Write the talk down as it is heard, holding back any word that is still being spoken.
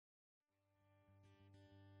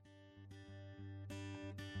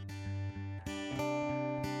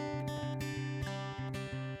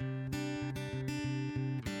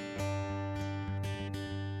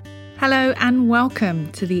Hello and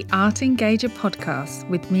welcome to the Art Engager podcast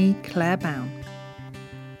with me, Claire Bown.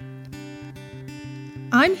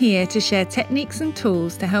 I'm here to share techniques and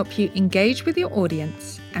tools to help you engage with your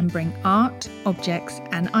audience and bring art, objects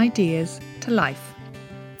and ideas to life.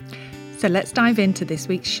 So let's dive into this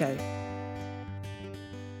week's show.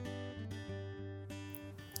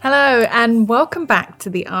 Hello and welcome back to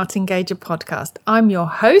the Art Engager podcast. I'm your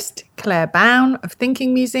host, Claire Bown of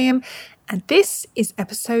Thinking Museum, and this is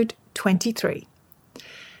episode 23.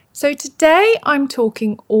 So today I'm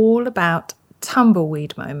talking all about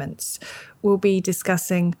tumbleweed moments. We'll be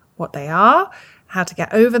discussing what they are, how to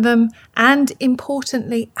get over them, and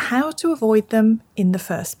importantly, how to avoid them in the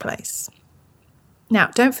first place. Now,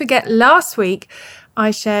 don't forget, last week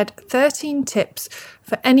I shared 13 tips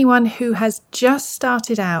for anyone who has just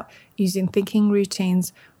started out using thinking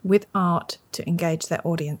routines with art to engage their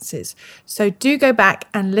audiences. So do go back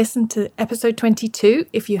and listen to episode 22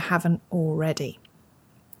 if you haven't already.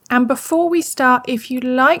 And before we start, if you'd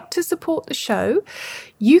like to support the show,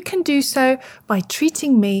 you can do so by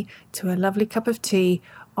treating me to a lovely cup of tea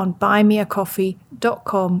on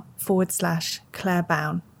buymeacoffee.com/Claire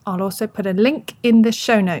Bown. I'll also put a link in the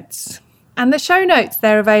show notes. And the show notes,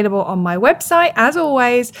 they're available on my website, as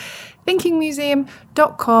always,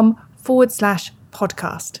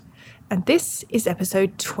 thinkingmuseum.com/podcast. And this is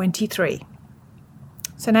episode 23.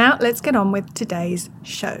 So now let's get on with today's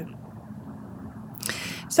show.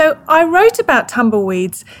 So I wrote about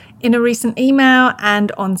tumbleweeds in a recent email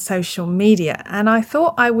and on social media, and I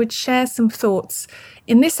thought I would share some thoughts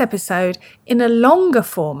in this episode in a longer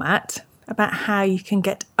format about how you can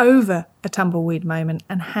get over a tumbleweed moment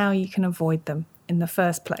and how you can avoid them in the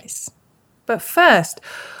first place. But first,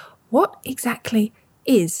 what exactly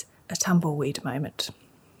is a tumbleweed moment?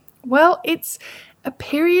 Well, it's a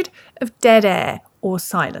period of dead air or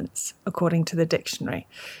silence, according to the dictionary.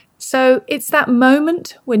 So it's that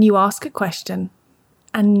moment when you ask a question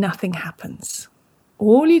and nothing happens.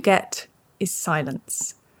 All you get is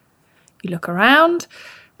silence. You look around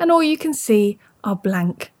and all you can see are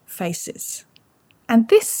blank faces. And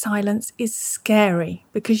this silence is scary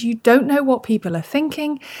because you don't know what people are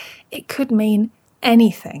thinking. It could mean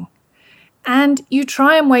anything. And you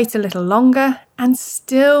try and wait a little longer and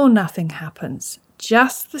still nothing happens.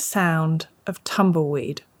 Just the sound of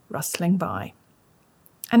tumbleweed rustling by.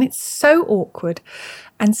 And it's so awkward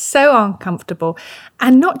and so uncomfortable,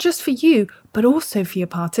 and not just for you, but also for your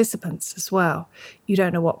participants as well. You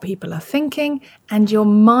don't know what people are thinking, and your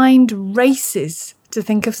mind races to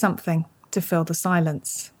think of something to fill the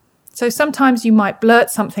silence. So sometimes you might blurt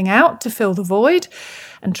something out to fill the void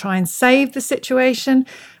and try and save the situation,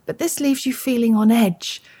 but this leaves you feeling on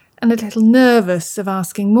edge and a little nervous of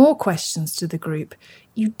asking more questions to the group.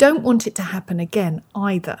 You don't want it to happen again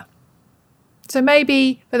either. So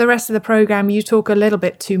maybe for the rest of the programme you talk a little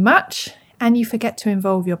bit too much and you forget to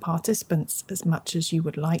involve your participants as much as you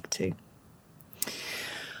would like to.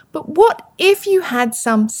 But what if you had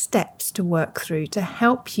some steps to work through to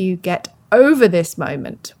help you get over this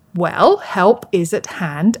moment? Well, help is at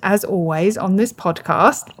hand, as always, on this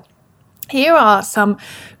podcast. Here are some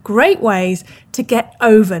great ways to get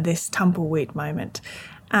over this tumbleweed moment.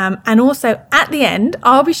 And also at the end,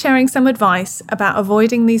 I'll be sharing some advice about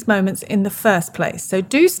avoiding these moments in the first place. So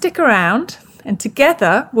do stick around and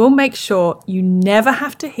together we'll make sure you never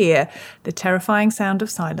have to hear the terrifying sound of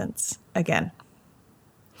silence again.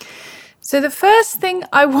 So the first thing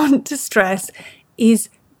I want to stress is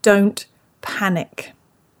don't panic.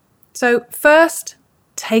 So first,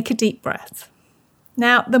 take a deep breath.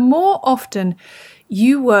 Now, the more often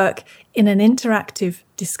you work in an interactive,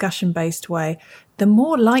 discussion-based way, the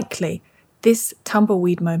more likely this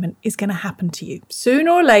tumbleweed moment is going to happen to you.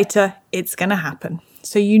 Sooner or later, it's going to happen.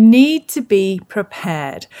 So you need to be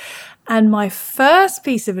prepared. And my first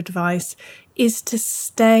piece of advice is to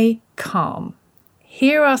stay calm.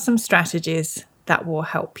 Here are some strategies that will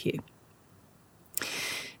help you.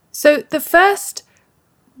 So the first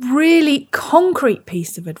really concrete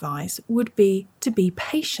piece of advice would be to be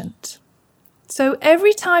patient. So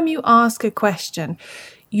every time you ask a question,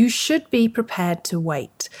 you should be prepared to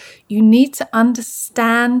wait. You need to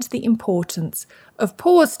understand the importance of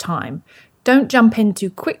pause time. Don't jump in too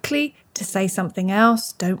quickly to say something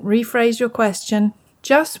else. Don't rephrase your question.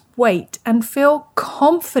 Just wait and feel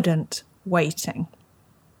confident waiting.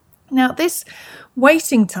 Now, this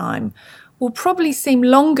waiting time will probably seem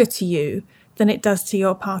longer to you than it does to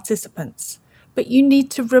your participants, but you need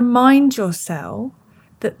to remind yourself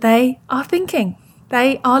that they are thinking,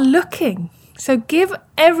 they are looking. So give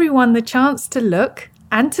everyone the chance to look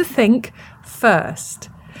and to think first.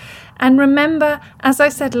 And remember, as I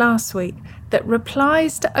said last week, that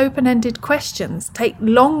replies to open-ended questions take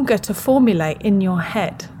longer to formulate in your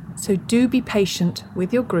head. So do be patient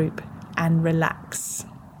with your group and relax.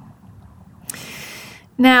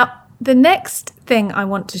 Now, the next thing I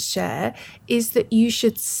want to share is that you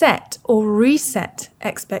should set or reset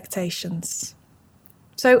expectations.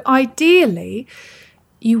 So ideally,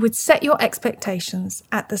 you would set your expectations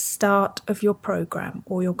at the start of your program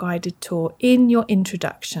or your guided tour in your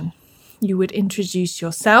introduction. You would introduce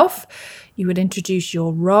yourself, you would introduce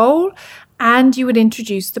your role, and you would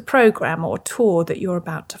introduce the program or tour that you're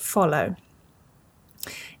about to follow.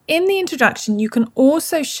 In the introduction, you can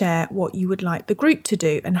also share what you would like the group to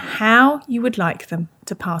do and how you would like them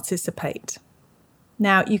to participate.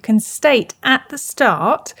 Now, you can state at the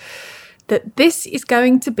start that this is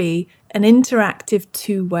going to be an interactive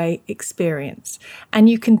two-way experience. And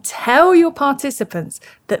you can tell your participants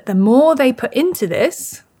that the more they put into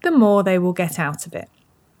this, the more they will get out of it.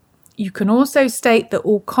 You can also state that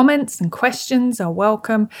all comments and questions are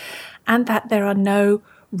welcome and that there are no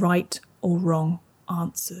right or wrong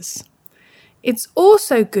answers. It's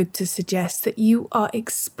also good to suggest that you are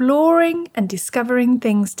exploring and discovering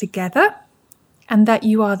things together and that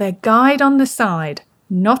you are their guide on the side,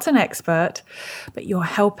 not an expert, but you're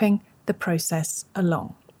helping the process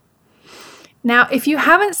along. Now, if you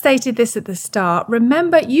haven't stated this at the start,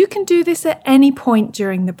 remember you can do this at any point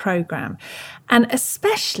during the program, and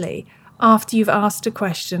especially after you've asked a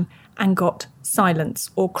question and got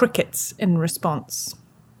silence or crickets in response.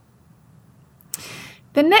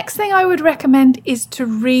 The next thing I would recommend is to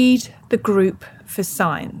read the group for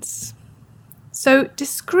signs. So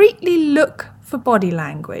discreetly look for body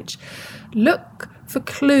language. Look for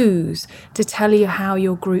clues to tell you how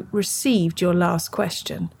your group received your last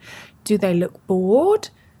question. Do they look bored?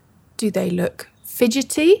 Do they look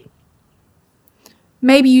fidgety?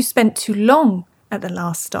 Maybe you spent too long at the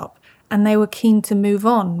last stop and they were keen to move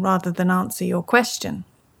on rather than answer your question.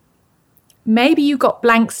 Maybe you got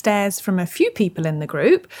blank stares from a few people in the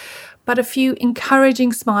group, but a few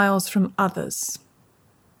encouraging smiles from others.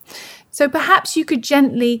 So perhaps you could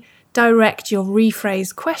gently direct your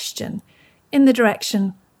rephrased question in the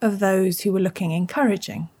direction of those who were looking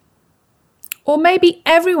encouraging. Or maybe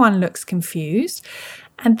everyone looks confused,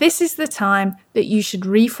 and this is the time that you should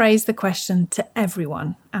rephrase the question to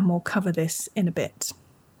everyone, and we'll cover this in a bit.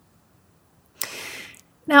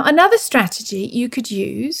 Now, another strategy you could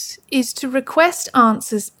use is to request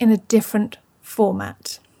answers in a different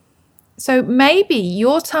format. So maybe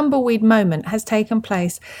your tumbleweed moment has taken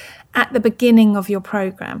place at the beginning of your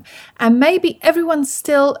program, and maybe everyone's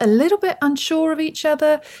still a little bit unsure of each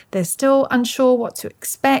other. They're still unsure what to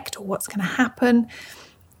expect or what's going to happen.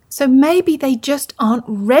 So maybe they just aren't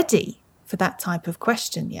ready for that type of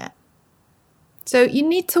question yet. So you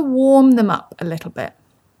need to warm them up a little bit.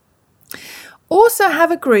 Also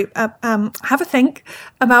have a think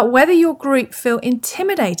about whether your group feel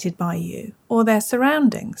intimidated by you or their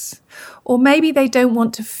surroundings. Or maybe they don't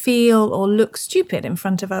want to feel or look stupid in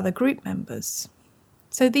front of other group members.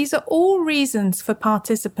 So these are all reasons for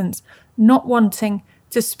participants not wanting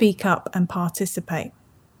to speak up and participate.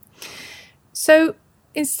 So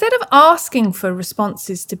instead of asking for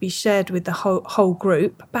responses to be shared with the whole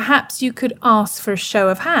group, perhaps you could ask for a show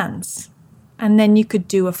of hands. And then you could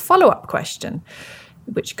do a follow-up question,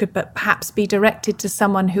 which could perhaps be directed to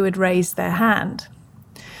someone who had raised their hand.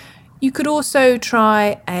 You could also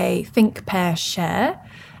try a think, pair, share,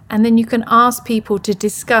 and then you can ask people to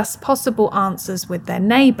discuss possible answers with their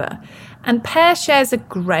neighbour. And pair shares are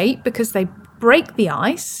great because they break the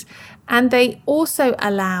ice and they also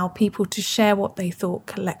allow people to share what they thought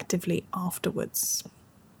collectively afterwards.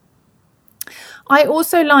 I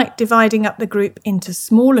also like dividing up the group into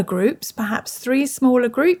smaller groups, perhaps 3 smaller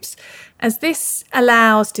groups, as this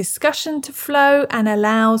allows discussion to flow and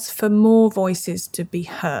allows for more voices to be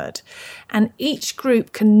heard. And each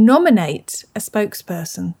group can nominate a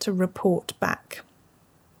spokesperson to report back.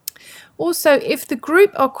 Also, if the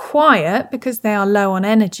group are quiet because they are low on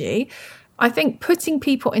energy, I think putting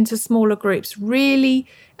people into smaller groups really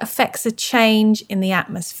affects a change in the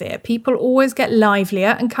atmosphere. People always get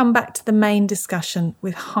livelier and come back to the main discussion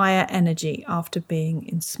with higher energy after being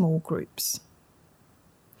in small groups.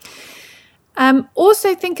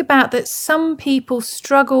 Also think about that some people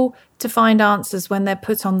struggle to find answers when they're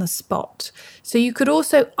put on the spot. So you could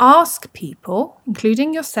also ask people,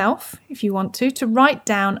 including yourself, if you want to write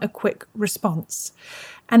down a quick response.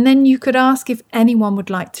 And then you could ask if anyone would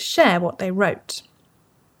like to share what they wrote.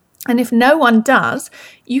 And if no one does,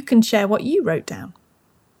 you can share what you wrote down.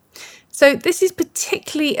 So this is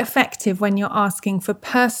particularly effective when you're asking for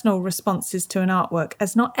personal responses to an artwork,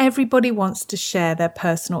 as not everybody wants to share their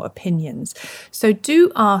personal opinions. So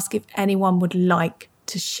do ask if anyone would like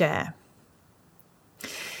to share.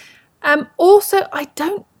 Also, I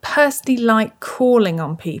don't personally like calling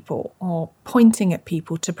on people or pointing at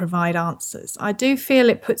people to provide answers. I do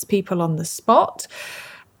feel it puts people on the spot,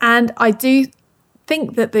 and I do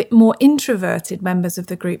think that the more introverted members of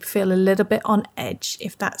the group feel a little bit on edge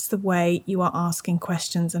if that's the way you are asking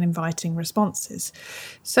questions and inviting responses.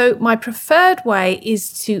 So my preferred way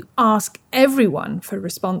is to ask everyone for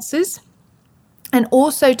responses, and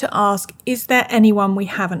also to ask, is there anyone we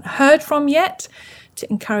haven't heard from yet, to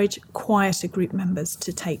encourage quieter group members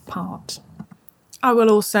to take part. I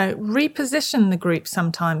will also reposition the group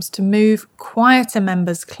sometimes to move quieter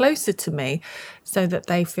members closer to me so that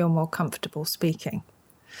they feel more comfortable speaking.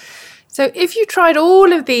 So if you tried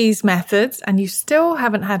all of these methods and you still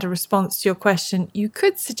haven't had a response to your question, you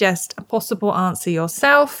could suggest a possible answer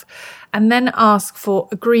yourself and then ask for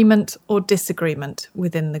agreement or disagreement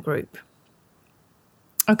within the group.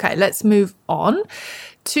 Okay, let's move on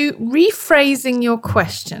to rephrasing your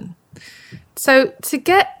question. So to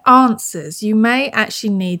get answers, you may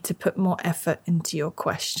actually need to put more effort into your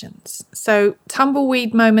questions. So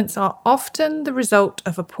tumbleweed moments are often the result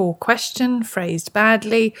of a poor question phrased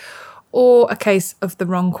badly, or a case of the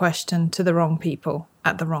wrong question to the wrong people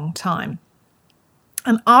at the wrong time.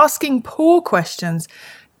 And asking poor questions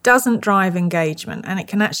doesn't drive engagement, and it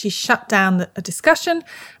can actually shut down a discussion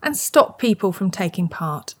and stop people from taking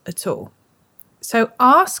part at all. So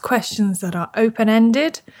ask questions that are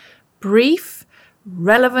open-ended, brief,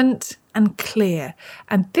 relevant, and clear.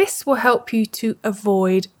 And this will help you to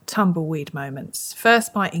avoid tumbleweed moments,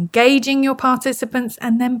 first by engaging your participants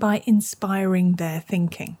and then by inspiring their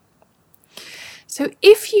thinking. So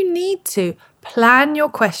if you need to, plan your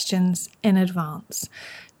questions in advance.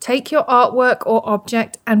 Take your artwork or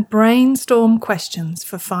object and brainstorm questions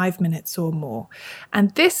for 5 minutes or more.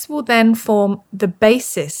 And this will then form the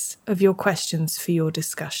basis of your questions for your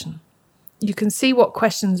discussion. You can see what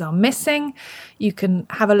questions are missing. You can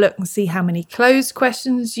have a look and see how many closed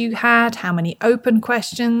questions you had, how many open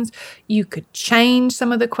questions. You could change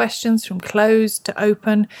some of the questions from closed to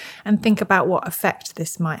open and think about what effect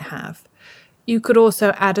this might have. You could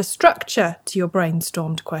also add a structure to your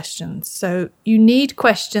brainstormed questions. So you need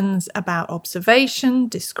questions about observation,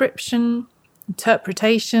 description,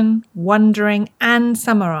 interpretation, wondering, and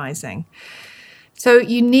summarizing. So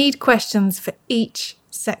you need questions for each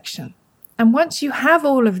section. And once you have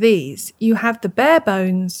all of these, you have the bare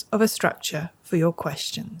bones of a structure for your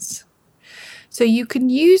questions. So you can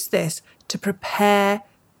use this to prepare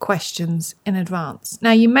questions in advance.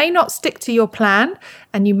 Now, you may not stick to your plan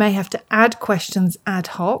and you may have to add questions ad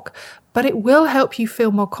hoc, but it will help you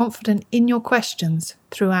feel more confident in your questions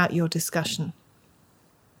throughout your discussion.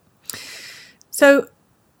 So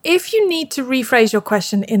if you need to rephrase your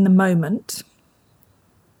question in the moment,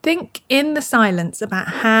 think in the silence about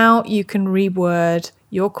how you can reword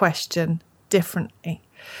your question differently.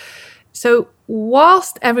 So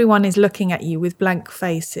whilst everyone is looking at you with blank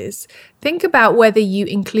faces, think about whether you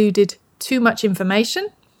included too much information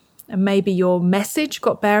and maybe your message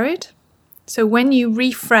got buried. So when you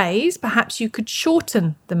rephrase, perhaps you could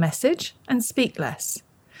shorten the message and speak less.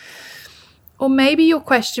 Or maybe your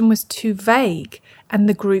question was too vague and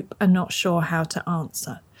the group are not sure how to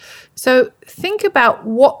answer. So think about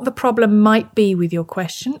what the problem might be with your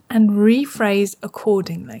question and rephrase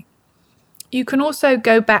accordingly. You can also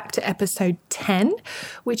go back to episode 10,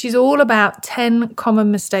 which is all about 10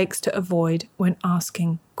 common mistakes to avoid when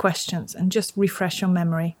asking questions, and just refresh your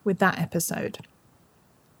memory with that episode.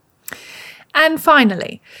 And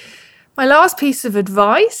finally, my last piece of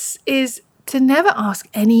advice is to never ask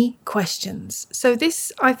any questions. So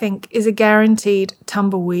this, I think, is a guaranteed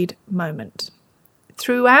tumbleweed moment.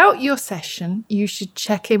 Throughout your session, you should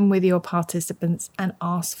check in with your participants and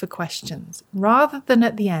ask for questions rather than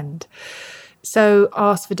at the end. So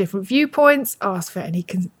ask for different viewpoints, ask for any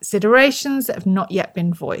considerations that have not yet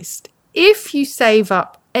been voiced. If you save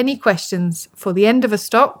up any questions for the end of a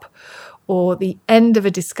stop or the end of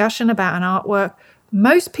a discussion about an artwork,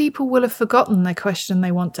 most people will have forgotten the question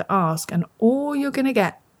they want to ask, and all you're going to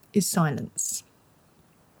get is silence.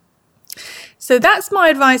 So that's my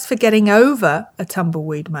advice for getting over a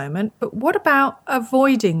tumbleweed moment. But what about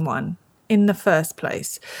avoiding one in the first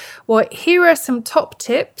place? Well, here are some top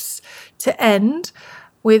tips to end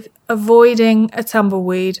with avoiding a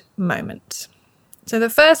tumbleweed moment. So the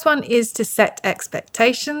first one is to set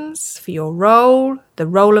expectations for your role, the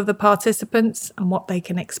role of the participants, and what they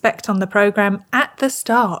can expect on the program at the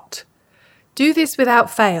start. Do this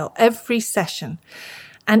without fail every session.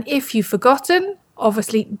 And if you've forgotten,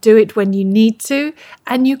 obviously do it when you need to,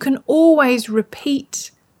 and you can always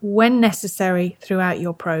repeat when necessary throughout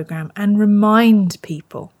your program and remind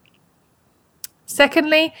people.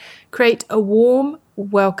 Secondly, create a warm,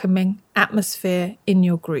 welcoming atmosphere in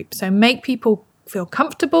your group. So make people feel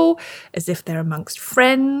comfortable as if they're amongst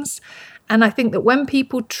friends. And I think that when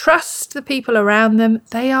people trust the people around them,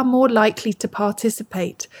 they are more likely to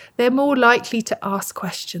participate. They're more likely to ask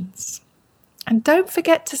questions. And don't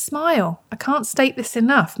forget to smile. I can't state this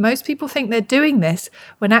enough. Most people think they're doing this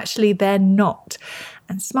when actually they're not.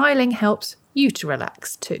 And smiling helps you to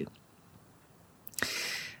relax too.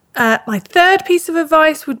 My third piece of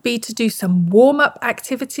advice would be to do some warm-up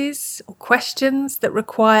activities or questions that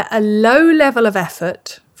require a low level of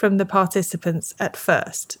effort from the participants at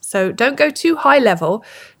first. So don't go too high level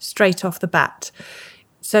straight off the bat.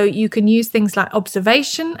 So you can use things like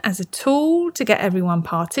observation as a tool to get everyone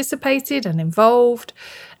participated and involved.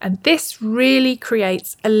 And this really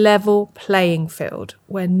creates a level playing field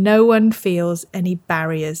where no one feels any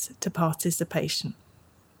barriers to participation.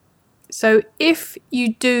 So if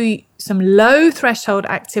you do some low threshold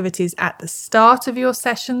activities at the start of your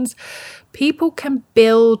sessions, people can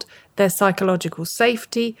build their psychological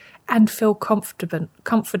safety and feel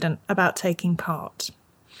confident about taking part.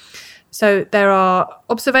 So there are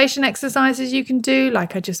observation exercises you can do,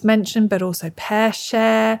 like I just mentioned, but also pair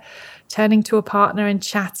share, turning to a partner and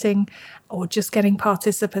chatting, or just getting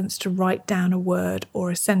participants to write down a word or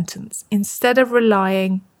a sentence instead of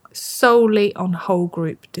relying solely on whole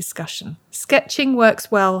group discussion. Sketching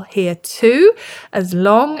works well here too, as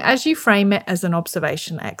long as you frame it as an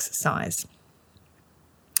observation exercise.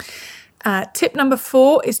 Tip number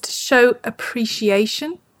 4 is to show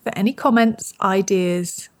appreciation for any comments,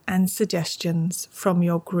 ideas, and suggestions from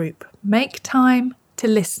your group. Make time to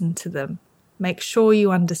listen to them. Make sure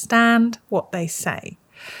you understand what they say.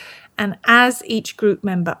 And as each group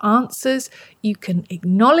member answers, you can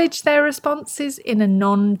acknowledge their responses in a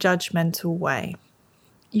non-judgmental way.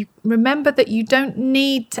 You remember that you don't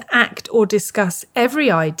need to act or discuss every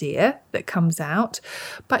idea that comes out,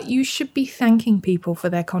 but you should be thanking people for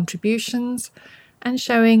their contributions and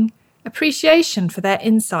showing appreciation for their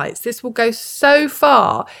insights. This will go so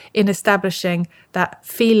far in establishing that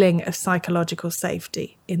feeling of psychological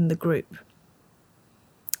safety in the group.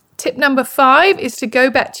 Tip number 5 is to go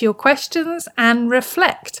back to your questions and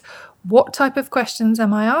reflect. What type of questions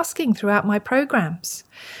am I asking throughout my programs?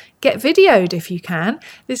 Get videoed if you can.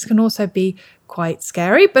 This can also be quite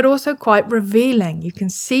scary, but also quite revealing. You can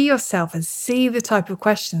see yourself and see the type of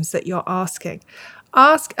questions that you're asking.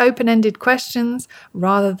 Ask open-ended questions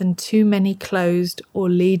rather than too many closed or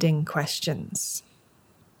leading questions.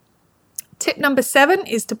 Tip number 7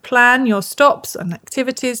 is to plan your stops and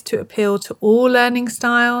activities to appeal to all learning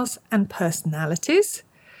styles and personalities.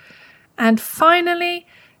 And finally,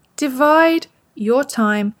 divide your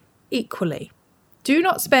time equally. Do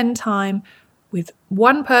not spend time with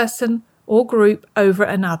one person or group over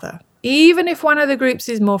another. Even if one of the groups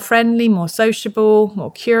is more friendly, more sociable,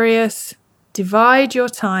 more curious, divide your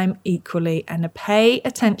time equally and pay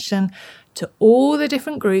attention to all the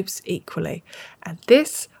different groups equally. And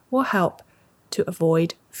this will help to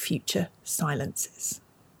avoid future silences.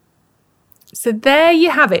 So there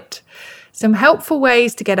you have it. Some helpful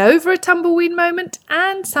ways to get over a tumbleweed moment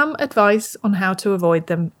and some advice on how to avoid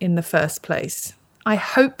them in the first place. I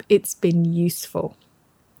hope it's been useful.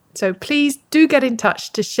 So please do get in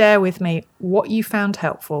touch to share with me what you found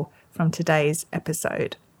helpful from today's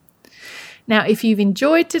episode. Now, if you've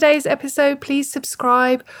enjoyed today's episode, please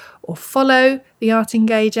subscribe or follow The Art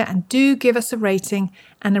Engager and do give us a rating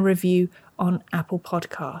and a review on Apple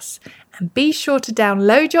Podcasts. And be sure to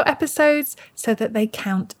download your episodes so that they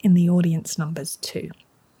count in the audience numbers too.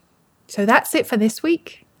 So that's it for this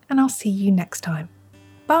week, and I'll see you next time.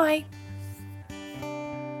 Bye.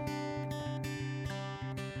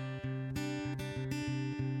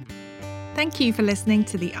 Thank you for listening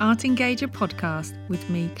to the Art Engager podcast with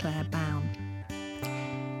me, Claire Bown.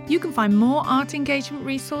 You can find more art engagement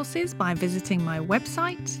resources by visiting my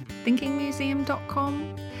website,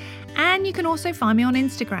 thinkingmuseum.com. And you can also find me on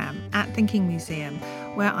Instagram @thinkingmuseum,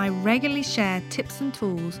 where I regularly share tips and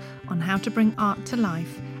tools on how to bring art to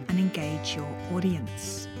life and engage your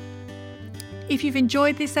audience. If you've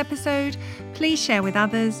enjoyed this episode, please share with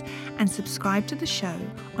others and subscribe to the show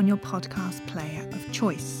on your podcast player of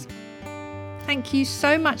choice. Thank you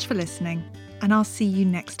so much for listening, and I'll see you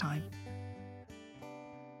next time.